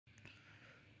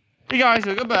Hey guys,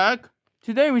 welcome back.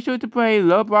 Today we should to play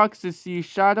ROBLOX to see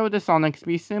Shadow the Sonic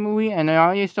Speed Simile, and I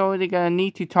already saw they're gonna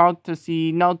need to talk to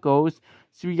see Knuckles.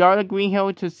 So we got a Green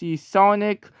Hill to see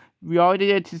Sonic. We already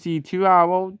did to see 2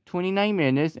 hours, 29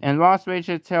 minutes, and Lost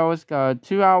Rachel Tales got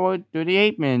 2 hours,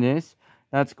 38 minutes.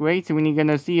 That's great. So we're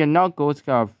gonna see a Knuckles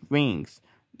got rings.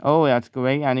 Oh, that's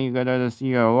great. And you're gonna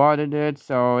see a lot of it,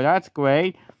 so that's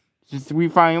great. Just we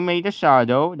finally made the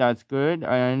Shadow. That's good.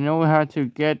 I know how to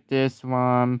get this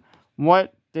one.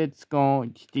 What it's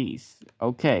going to these.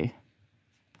 Okay.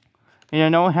 And I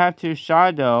don't have to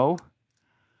Shadow.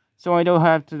 So I don't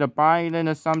have to the Biden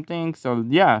or something. So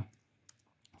yeah.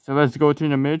 So let's go to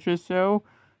the Matrix cell.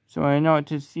 So I know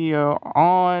to see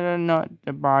all not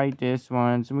to buy this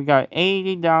one. So we got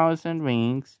 80,000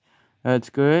 rings. That's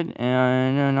good.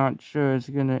 And I'm not sure it's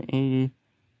gonna 80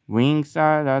 rings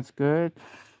are. That's good.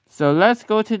 So let's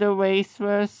go to the race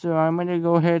first. So I'm gonna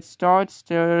go ahead start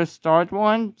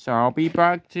one. So I'll be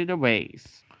back to the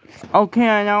race. Okay,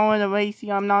 I know in the race.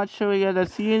 I'm not sure you're gonna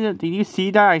see it. Did you see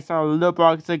that? I saw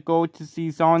ROBLOX go to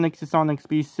see Sonic to Sonic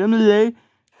Speed Simulator.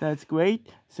 That's great.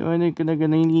 So we're gonna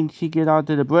need to get out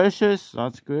to the brushes.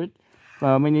 That's good.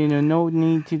 But we need no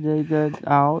need to get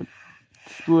out.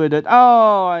 Screw it.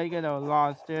 Oh, I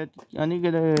lost it. I need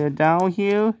to get down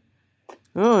here.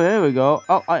 Oh, there we go.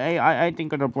 Oh, I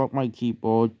think I broke my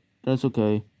keyboard. That's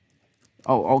okay.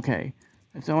 Oh, okay.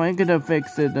 So I'm gonna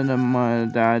fix it in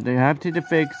the that they have to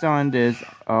fix on this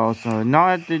also.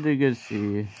 Not to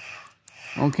see.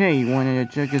 Okay, you wanna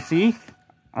check and see?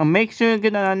 Make sure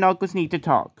Knuckles need to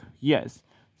talk. Yes.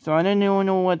 So I don't even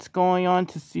know what's going on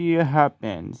to see it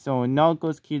happen. So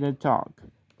Knuckles can talk.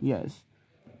 Yes.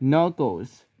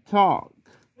 Knuckles talk.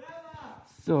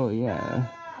 So yeah.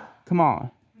 Come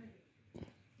on.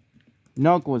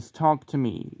 Knuckles, talk to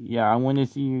me. Yeah, I want to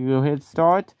see you hit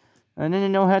start. And then I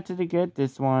know how to get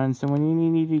this one. So when you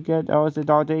need to get, the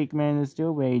Dr. Eggman is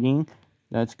still waiting.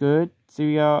 That's good.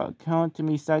 So count to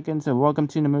me seconds. So welcome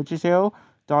to the Matrix Hill.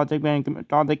 Dr.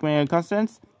 Eggman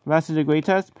Customs. Rest of the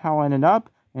greatest. Powering it up.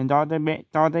 And Dr.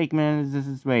 Eggman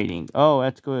is waiting. Oh,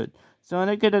 that's good. So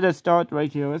I'm going to start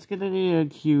right here. Let's get a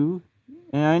queue.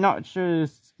 And I'm not sure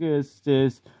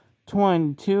this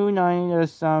 2290 or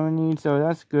 70, so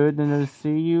that's good. And let's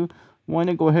see, you want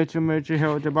to go ahead to Merger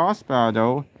Hill the boss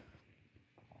battle.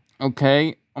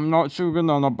 Okay, I'm not sure we're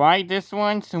gonna buy this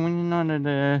one, so we're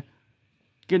gonna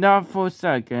get out for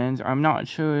seconds. I'm not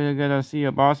sure we're gonna see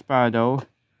a boss battle.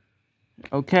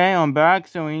 Okay, I'm back,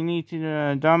 so we need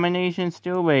to domination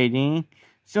still waiting.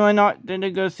 So I'm not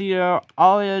gonna go see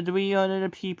all the 3 other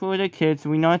people, the kids.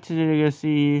 We're not gonna go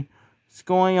see what's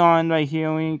going on right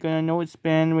here. We're gonna know it's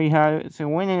been. We have so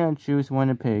we're gonna choose one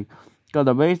to pick. Got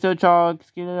the Razor Chalks,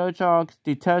 Skinner Chalks,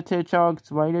 Detective Chalks,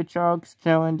 Rider Chalks,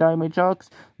 Shell and Diamond Chalks,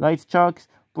 Lights Chalks,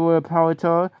 Bullet Power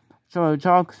Tour, Show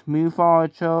Chalks, Move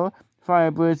Forward Show,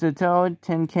 Firebirds Hotel,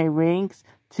 10k rings,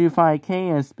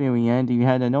 25k experience. You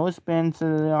had a no spin,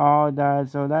 so all that,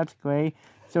 so that's great.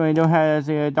 So we don't have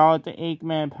a Dr.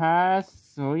 Eggman pass.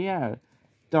 So yeah,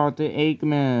 Dr.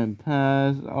 Eggman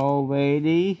pass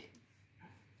already.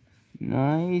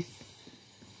 Nice.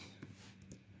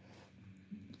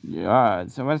 Yeah,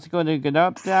 so let's go to get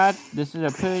up that. This is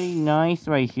a pretty nice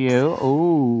right here.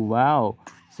 Oh, wow.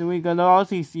 So we're gonna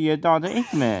also see a Dr.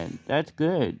 Eggman. That's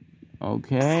good.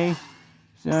 Okay.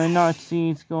 So I'm not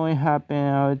seeing it's going to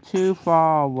happen too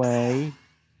far away.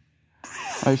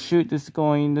 I shoot this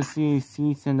going to see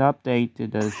season update to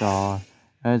this.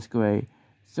 That's great.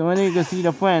 So I need to see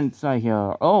the friends right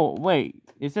here. Oh, wait.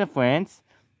 Is it friends?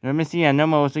 Let me see. I know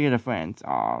most of the friends.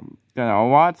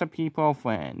 Lots of people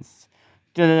friends.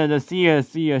 To see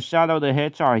a Shadow the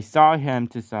Hedgehog. I saw him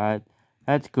to side.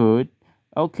 That's good.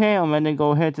 Okay, I'm gonna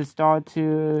go ahead to start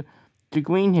to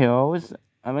Green Hills.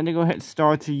 I'm gonna go ahead and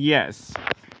start to yes.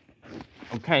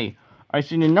 Okay, I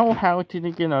should know how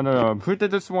to put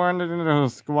this one in the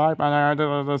subscribe and I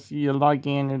to see a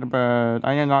login, but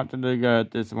I am not to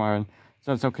get this one.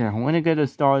 So it's okay. I want to get a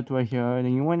start right here,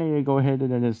 and you want to go ahead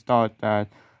and start that.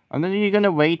 And then you're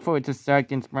gonna wait for it to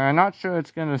seconds, but I'm not sure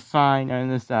it's gonna sign and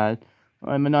this that.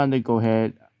 I'm gonna go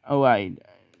ahead. Alright.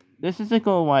 This is a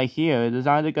goal right here. It is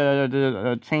either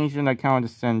gonna change an account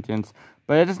sentence.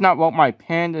 But it is not what my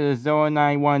pin is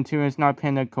 0912. It's not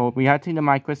pin the code. We have to the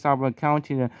Microsoft account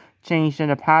to change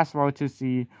the password to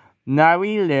see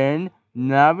Nari Lin,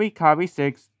 Nari Copy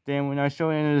 6. Then when I show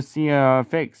you to see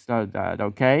fix that,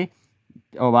 okay?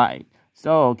 Alright.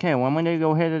 So okay, when I'm gonna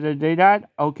go ahead and do that,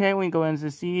 okay, we go in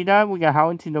to see that. We got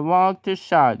how to the log to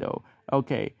shadow.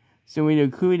 Okay. So we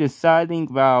include the siding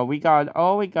valve. We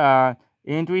got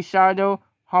Entry Shadow,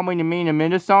 how many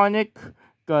minute Sonic?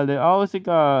 Got it also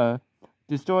got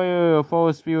Destroy a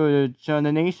force field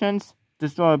nations,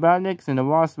 destroy bandits and the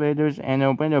Lost Raiders, and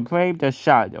open the play the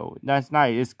Shadow. That's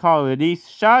nice. It's called Release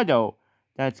Shadow.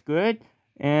 That's good.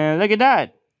 And look at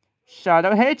that.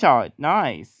 Shadow Hedgehog.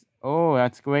 Nice. Oh,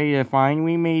 that's great. I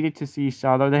finally made it to see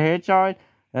Shadow the Hedgehog.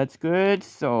 That's good.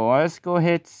 So let's go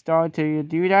ahead start to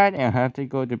do that. And I have to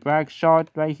go to Black Shot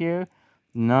right here.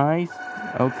 Nice.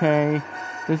 Okay.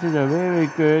 This is a very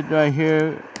good right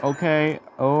here. Okay.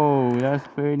 Oh, that's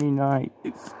pretty nice.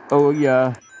 Oh,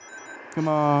 yeah. Come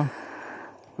on.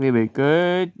 Very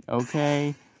good.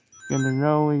 Okay. Gonna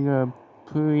know we got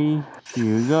pretty.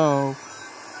 Here we go.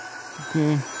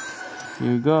 Okay.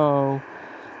 Here we go.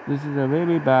 This is a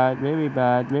very bad, very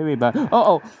bad, very bad.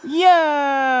 Oh,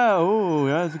 yeah! Oh,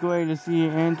 that's great to see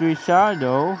Andrew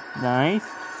Shadow. Nice.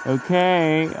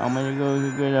 Okay, I'm gonna go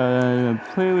get a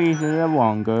pretty a little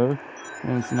longer.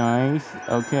 That's nice.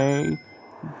 Okay,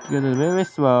 get it very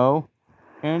slow.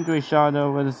 Andrew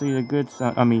Shadow was see the good.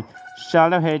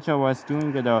 Shadow Hedgehog was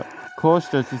doing the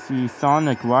coaster to see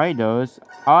Sonic Riders,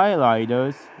 Eye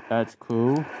Riders. That's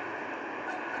cool.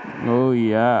 Oh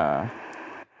yeah.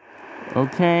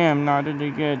 Okay, I'm not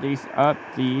gonna get these up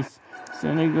these. So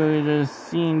I'm gonna go to the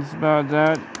scenes about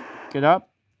that. Get up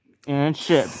and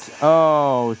shipped.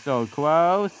 Oh, so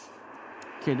close.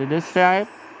 Okay, to this type.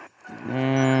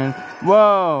 And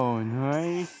whoa,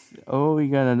 nice. Oh, we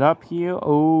got it up here.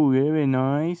 Oh, very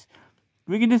nice.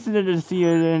 We can just see it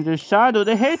in the Shadow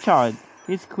the Hedgehog.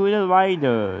 It's cool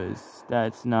riders.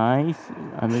 That's nice.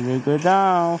 I'm gonna go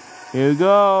down. Here it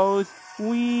goes.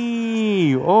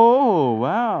 Wee! Oh,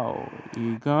 wow.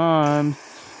 Here comes.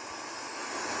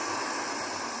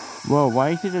 Whoa, why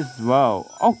is it just slow?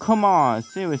 Oh, come on.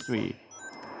 Seriously.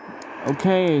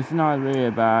 Okay, it's not really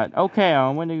bad. Okay,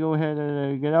 I'm gonna go ahead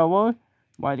and get over.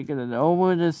 Why to get it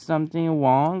over? There's something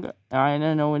wrong. I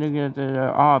don't know when to get it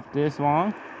off this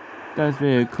one. That's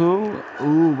very cool.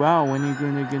 Oh, wow. When you're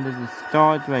gonna get the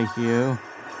start right here.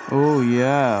 Oh,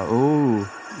 yeah. Oh.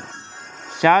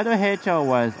 Shadow Hedgehog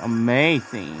was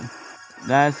amazing.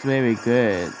 That's very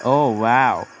good. Oh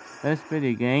wow, let's play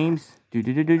the games.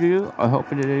 I hope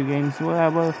the games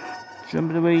whatever.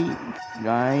 Jump away,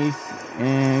 nice,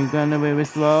 and gonna very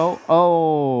slow.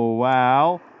 Oh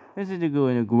wow, this is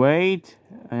going great.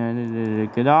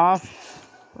 And get off.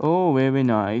 Oh, very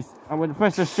nice. I'm gonna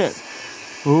press the ship.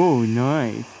 Oh,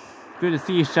 nice. Good to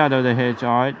see Shadow the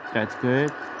Hedgehog. That's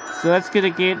good. So let's get a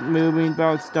gate moving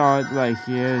about start right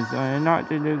here. So I'm not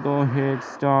gonna go ahead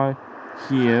start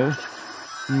here.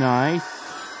 Nice.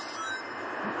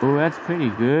 Oh, that's pretty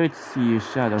good. See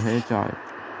Shadow Hedgehog.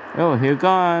 Oh, here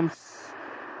comes.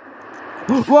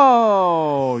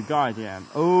 Whoa! Goddamn.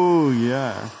 Oh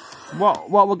yeah.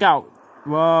 Whoa, look out.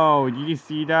 Whoa, did you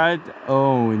see that?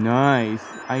 Oh, nice.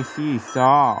 I see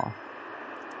Saw.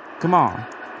 Come on.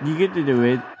 You get to do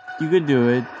it. You could do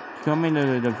it. Come in a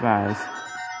little fast.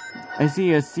 I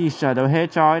see a sea Shadow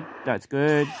Hedgehog. That's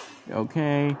good.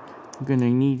 Okay. I'm gonna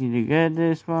need you to get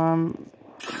this one.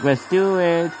 Let's do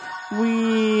it.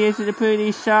 Wee! It's a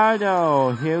pretty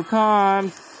shadow. Here it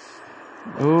comes.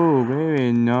 Oh,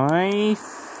 very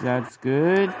nice. That's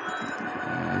good.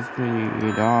 That's pretty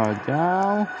good all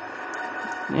down.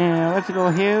 And let's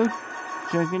go here.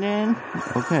 Check it in.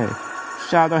 Okay.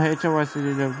 Shadow Hedgehog was a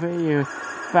little very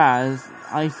fast.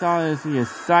 I saw this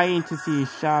exciting to see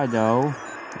Shadow.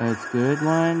 That's good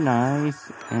one, nice.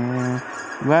 And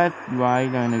left, right,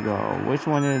 gonna go. Which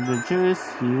one is the choose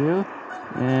here?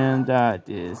 And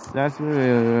that's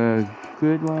really a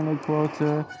good one, a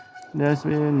closer. That's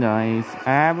really nice.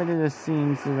 I haven't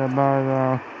seen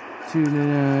about to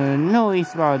the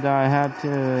noise about that. I have to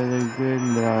the good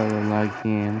like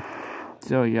him.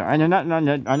 So yeah,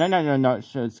 I'm not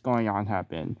sure what's going on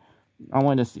happen. I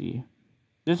want to see.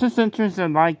 This is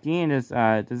interesting like game this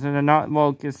side. This is not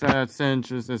focus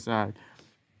interesting side.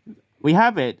 We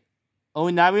have it. Oh,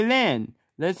 now we land.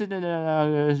 Listen to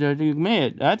the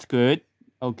minute. That's good.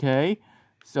 Okay.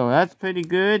 So that's pretty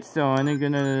good. So I'm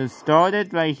gonna start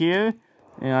it right here.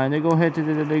 And I'm gonna go ahead to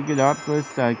look it up for a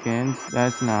second.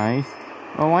 That's nice.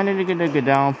 I wanted to look it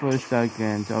down for a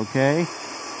second. Okay.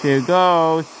 Here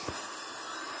goes.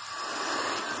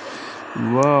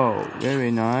 Whoa,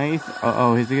 very nice.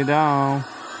 Uh-oh, here's it down.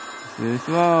 Very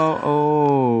slow.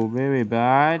 Oh, very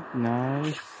bad.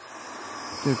 Nice.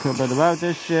 Talk about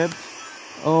this ship.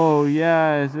 Oh,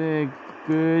 yeah, it's very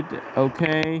good.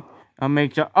 Okay. I'll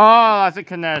make sure. Oh, that's a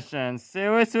connection.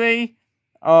 Seriously?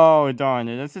 Oh, darn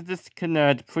it. This is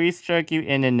disconnect. Please check your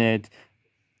internet.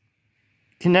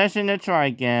 Connection to try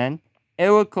again. It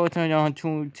will cost around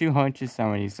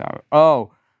 277.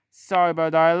 Oh. Sorry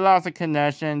about that. I lost a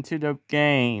connection to the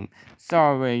game.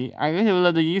 Sorry.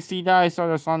 Do you see that? I saw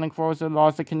the Sonic Force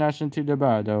lost a connection to the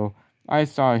battle. I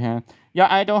saw him. Yeah,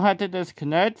 I don't have to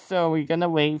disconnect, so we're gonna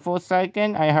wait for a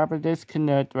second. I have to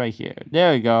disconnect right here.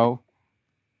 There we go.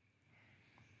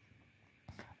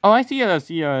 Oh, I see it. I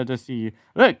see you.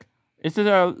 Look, this is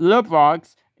a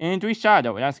Roblox into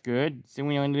Shadow. That's good. So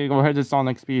we only go ahead to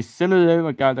Sonic Speed similar.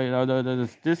 We got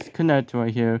this disconnect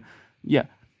right here. Yeah,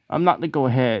 I'm not to go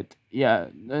ahead. Yeah,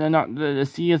 not the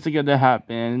see is gonna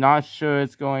happen. Not sure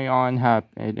it's going on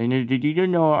happen. And did you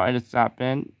know it's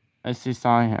happened? I see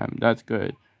saw him. That's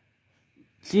good.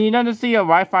 See, you know, see your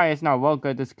Wi-Fi is not well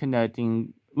good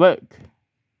disconnecting. Look.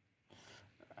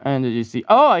 And did you see?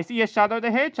 Oh, I see a Shadow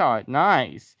the Hedgehog.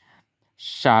 Nice.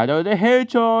 Shadow the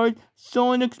Hedgehog.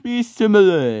 Sonic Speed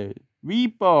similar.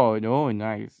 Reborn. Oh,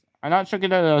 nice. I'm not sure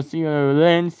that I'll see a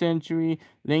Lens Century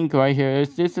link right here.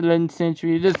 Is this a Lens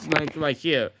Century? This link right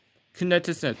here.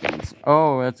 Connected settings.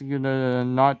 Oh, that's good.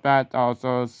 Not bad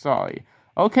also. Sorry.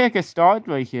 Okay, I can start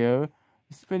right here.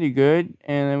 It's pretty good.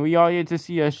 And we all get to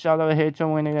see a Shadow the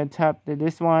Hedgehog when I tap to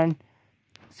this one.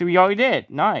 So we already did.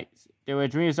 Nice. There were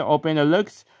dreams to open the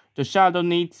looks. The shadow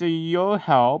needs your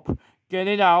help. Get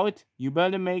it out. You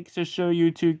better make sure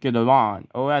you two get along.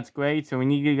 Oh, that's great. So we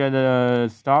need to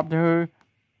get stop her.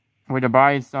 We're to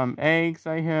buy some eggs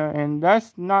right here. And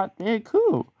that's not it.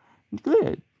 Cool.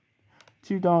 Good.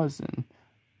 2,000.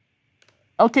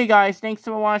 Okay, guys. Thanks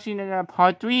for watching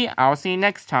part 3. I'll see you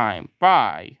next time.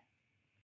 Bye.